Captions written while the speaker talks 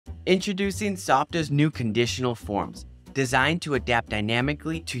Introducing Softr's new conditional forms, designed to adapt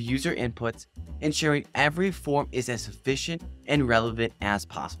dynamically to user inputs, ensuring every form is as efficient and relevant as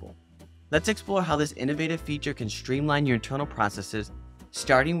possible. Let's explore how this innovative feature can streamline your internal processes,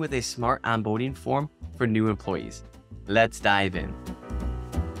 starting with a smart onboarding form for new employees. Let's dive in.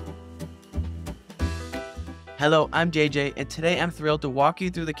 Hello, I'm JJ, and today I'm thrilled to walk you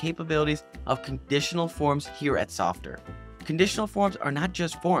through the capabilities of conditional forms here at Softr. Conditional forms are not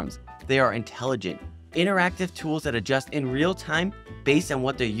just forms, they are intelligent, interactive tools that adjust in real time based on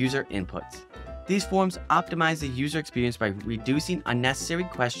what the user inputs. These forms optimize the user experience by reducing unnecessary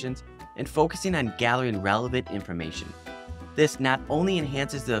questions and focusing on gathering relevant information. This not only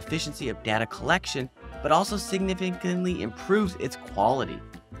enhances the efficiency of data collection, but also significantly improves its quality.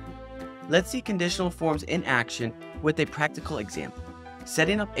 Let's see conditional forms in action with a practical example.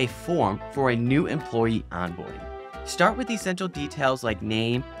 Setting up a form for a new employee onboarding. Start with essential details like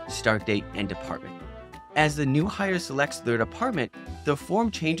name, start date, and department. As the new hire selects their department, the form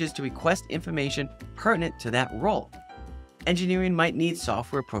changes to request information pertinent to that role. Engineering might need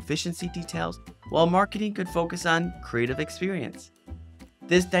software proficiency details, while marketing could focus on creative experience.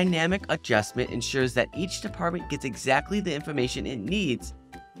 This dynamic adjustment ensures that each department gets exactly the information it needs,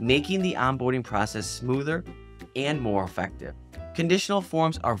 making the onboarding process smoother and more effective. Conditional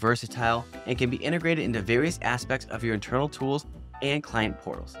forms are versatile and can be integrated into various aspects of your internal tools and client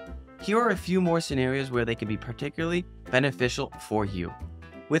portals. Here are a few more scenarios where they can be particularly beneficial for you.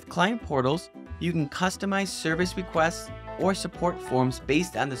 With client portals, you can customize service requests or support forms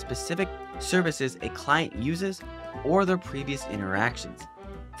based on the specific services a client uses or their previous interactions.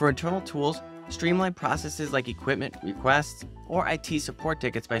 For internal tools, streamline processes like equipment requests or IT support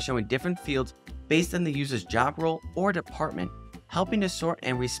tickets by showing different fields based on the user's job role or department, helping to sort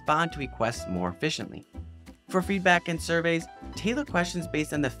and respond to requests more efficiently. For feedback and surveys, tailor questions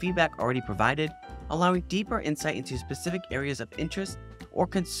based on the feedback already provided, allowing deeper insight into specific areas of interest or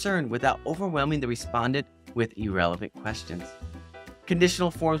concern without overwhelming the respondent with irrelevant questions.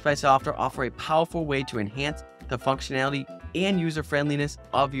 Conditional forms by Softr offer a powerful way to enhance the functionality and user-friendliness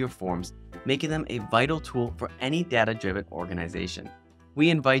of your forms, making them a vital tool for any data-driven organization. We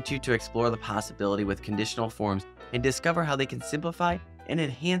invite you to explore the possibility with conditional forms and discover how they can simplify and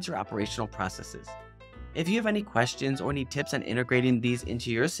enhance your operational processes. If you have any questions or need tips on integrating these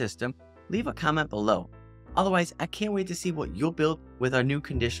into your system, leave a comment below. Otherwise, I can't wait to see what you'll build with our new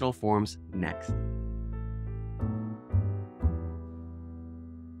conditional forms next.